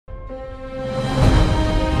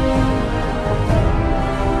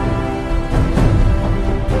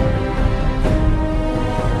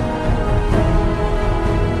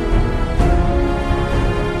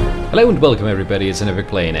Hello and welcome everybody, it's another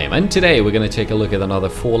Play Name, and today we're going to take a look at another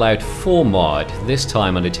Fallout 4 mod. This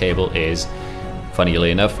time on the table is, funnily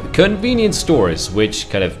enough, convenience stores, which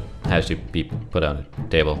kind of has to be put on a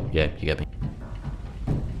table. Yeah, you get me.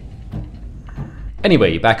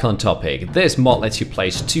 Anyway, back on topic. This mod lets you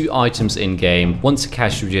place 2 items in-game, once a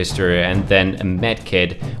cash register and then a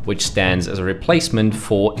medkit, which stands as a replacement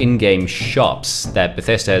for in-game shops that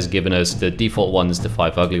Bethesda has given us, the default ones, the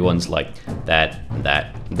 5 ugly ones like that, and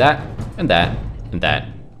that, and that, and that, and that.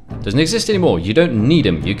 Doesn't exist anymore. You don't need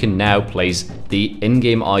them. You can now place the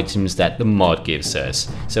in-game items that the mod gives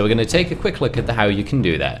us. So we're going to take a quick look at how you can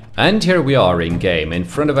do that. And here we are in-game, in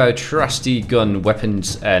front of our trusty gun,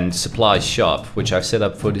 weapons and supplies shop, which I've set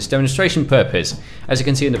up for this demonstration purpose. As you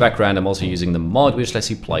can see in the background, I'm also using the mod which lets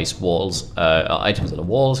you place walls, items on the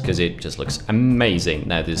walls, because it just looks amazing.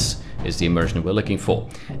 Now this is the immersion we're looking for.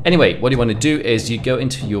 Anyway, what you want to do is you go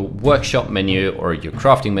into your workshop menu or your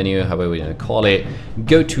crafting menu, however you want to call it,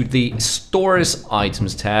 go to the stores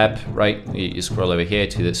items tab, right? You scroll over here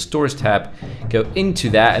to the stores tab, go into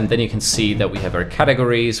that, and then you can see that we have our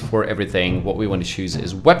categories for everything. What we want to choose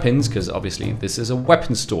is weapons, because obviously this is a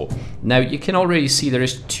weapon store. Now you can already see there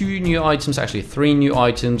is 2 new items, actually 3 new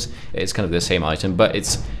items. It's kind of the same item, but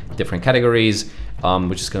it's different categories.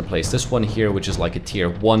 We're just going to place this one here, which is like a tier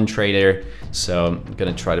 1 trader. So I'm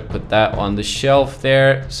going to try to put that on the shelf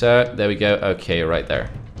there. So there we go. Okay, right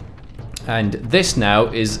there. And this now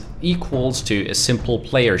is equals to a simple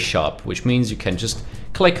player shop, which means you can just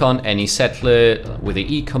click on any settler with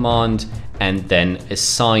the E command and then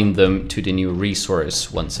assign them to the new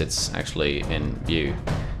resource once it's actually in view.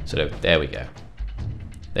 So there we go.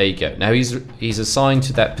 There you go. Now he's assigned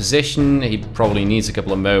to that position. He probably needs a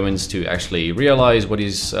couple of moments to actually realize what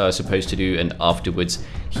he's supposed to do, and afterwards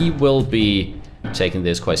he will be taking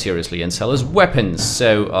this quite seriously and sell his weapons.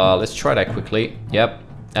 So let's try that quickly. Yep.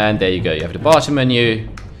 And there you go. You have the barter menu,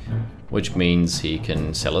 which means he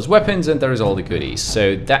can sell his weapons, and there is all the goodies.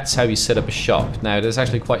 So that's how you set up a shop. Now that's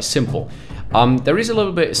actually quite simple. There is a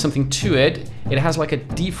little bit something to it. It has like a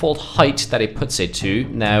default height that it puts it to.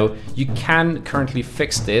 Now you can currently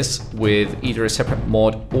fix this with either a separate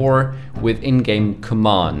mod or with in-game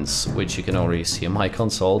commands, which you can already see on my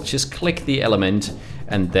console. Just click the element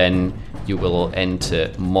and then you will enter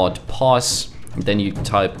mod pass. Then you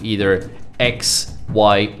type either X,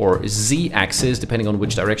 Y, or Z axis, depending on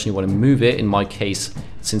which direction you want to move it. In my case,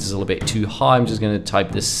 since it's a little bit too high, I'm just going to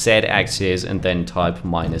type the Z axis and then type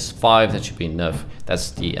 -5. That should be enough.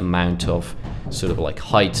 That's the amount of sort of like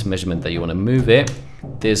height measurement that you want to move it.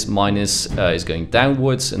 This minus is going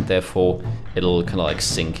downwards, and therefore it'll kind of like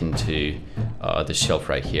sink into the shelf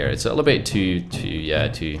right here. It's a little bit too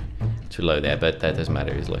low there, but that doesn't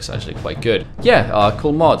matter. It looks actually quite good. Yeah,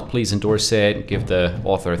 cool mod. Please endorse it, give the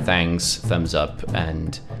author thanks, thumbs up,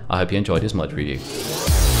 and I hope you enjoyed this mod review.